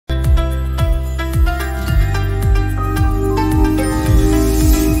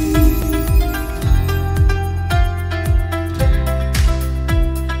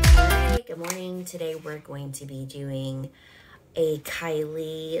going to be doing a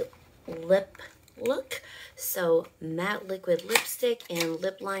Kylie lip look. So matte liquid lipstick and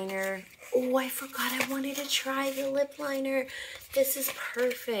lip liner. Oh, I forgot I wanted to try the lip liner. This is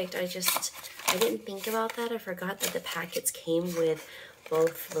perfect. I didn't think about that. I forgot that the packets came with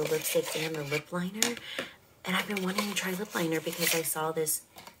both the lipstick and the lip liner. And I've been wanting to try lip liner because I saw this,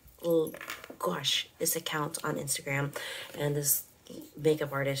 oh gosh, this account on Instagram, and this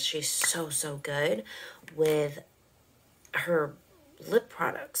makeup artist, she's so good with her lip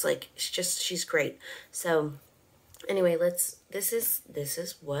products. Like, she's great. So anyway, this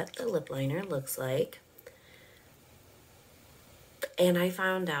is what the lip liner looks like. And I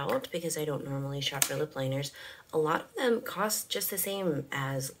found out, because I don't normally shop for lip liners, a lot of them cost just the same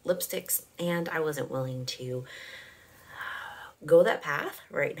as lipsticks, and I wasn't willing to go that path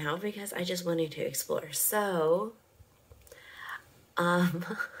right now because I just wanted to explore. So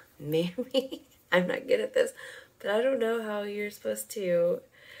maybe I'm not good at this, but I don't know how you're supposed to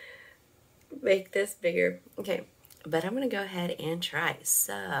make this bigger. Okay, but I'm gonna go ahead and try.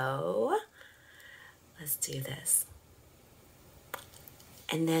 So let's do this,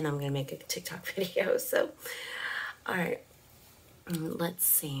 and then I'm gonna make a TikTok video. So all right, let's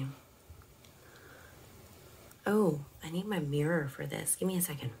see. Oh, I need my mirror for this. Give me a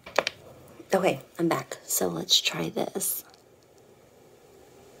second. Okay, I'm back. So let's try this.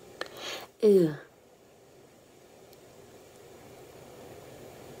 Ooh.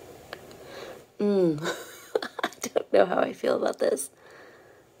 I don't know how I feel about this.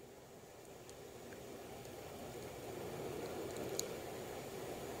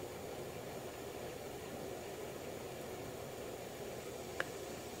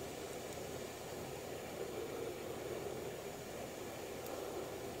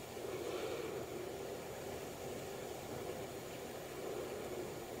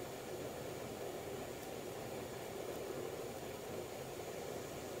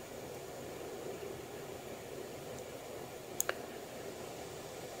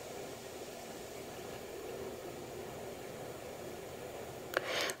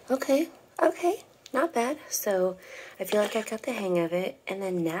 Okay, not bad. So I feel like I got the hang of it. And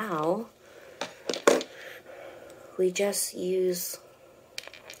then now we just use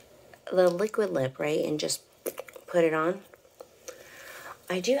the liquid lip, right? And just put it on.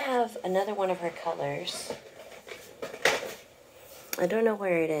 I do have another one of her colors. I don't know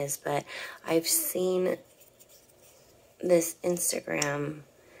where it is, but I've seen this Instagram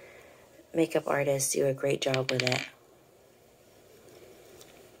makeup artist do a great job with it.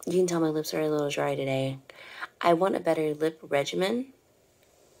 You can tell my lips are a little dry today. I want a better lip regimen.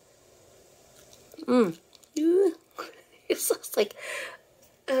 It looks like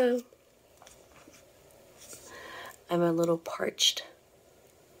I'm a little parched.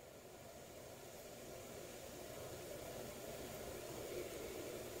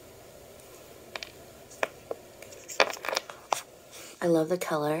 I love the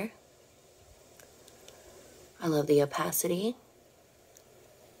color. I love the opacity.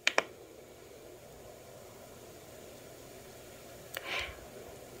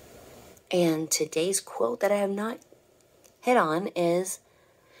 And today's quote that I have not hit on is,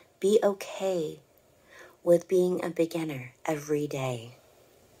 be okay with being a beginner every day.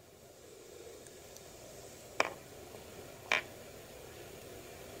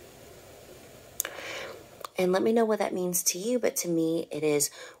 And let me know what that means to you, but to me, it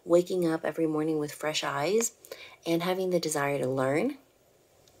is waking up every morning with fresh eyes and having the desire to learn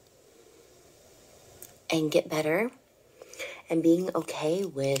and get better and being okay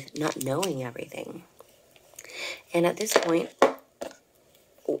with not knowing everything. And at this point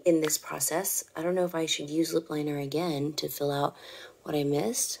in this process, I don't know if I should use lip liner again to fill out what I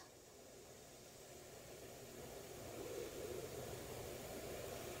missed.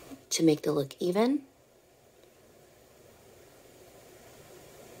 To make the look even.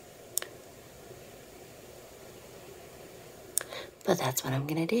 But that's what I'm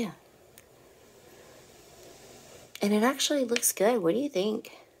gonna do. And it actually looks good. What do you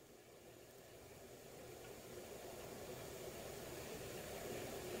think?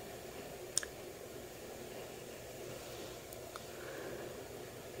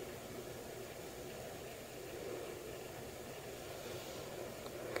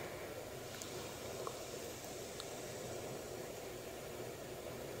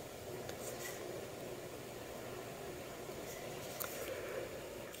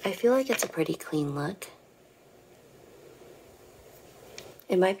 I feel like it's a pretty clean look.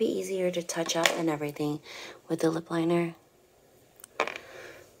 It might be easier to touch up and everything with the lip liner,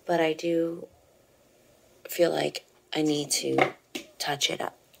 but I do feel like I need to touch it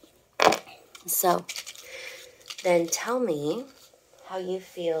up. So then tell me how you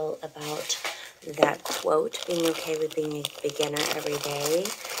feel about that quote, being okay with being a beginner every day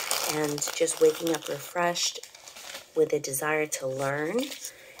and just waking up refreshed with a desire to learn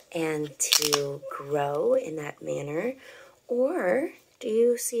and to grow in that manner. Or do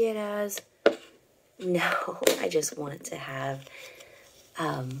you see it as, no, I just want to have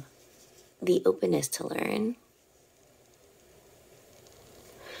the openness to learn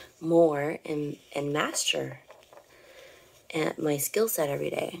more and master my skill set every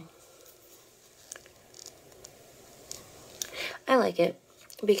day? I like it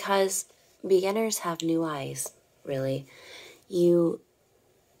because beginners have new eyes, really. You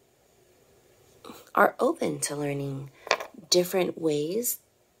are open to learning different ways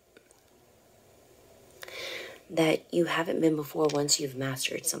that you haven't been before once you've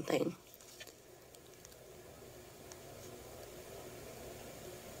mastered something.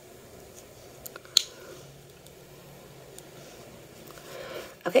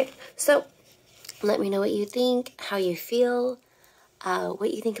 Okay, so let me know what you think, how you feel,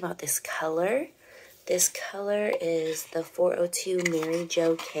 what you think about this color. This color is the 402 Mary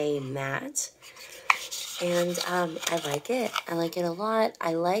Jo K Matte. And I like it. I like it a lot.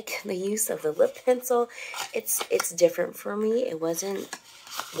 I like the use of the lip pencil. It's different for me. It wasn't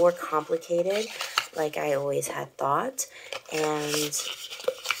more complicated like I always had thought. And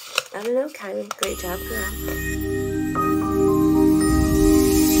I don't know, Kylie, great job, girl.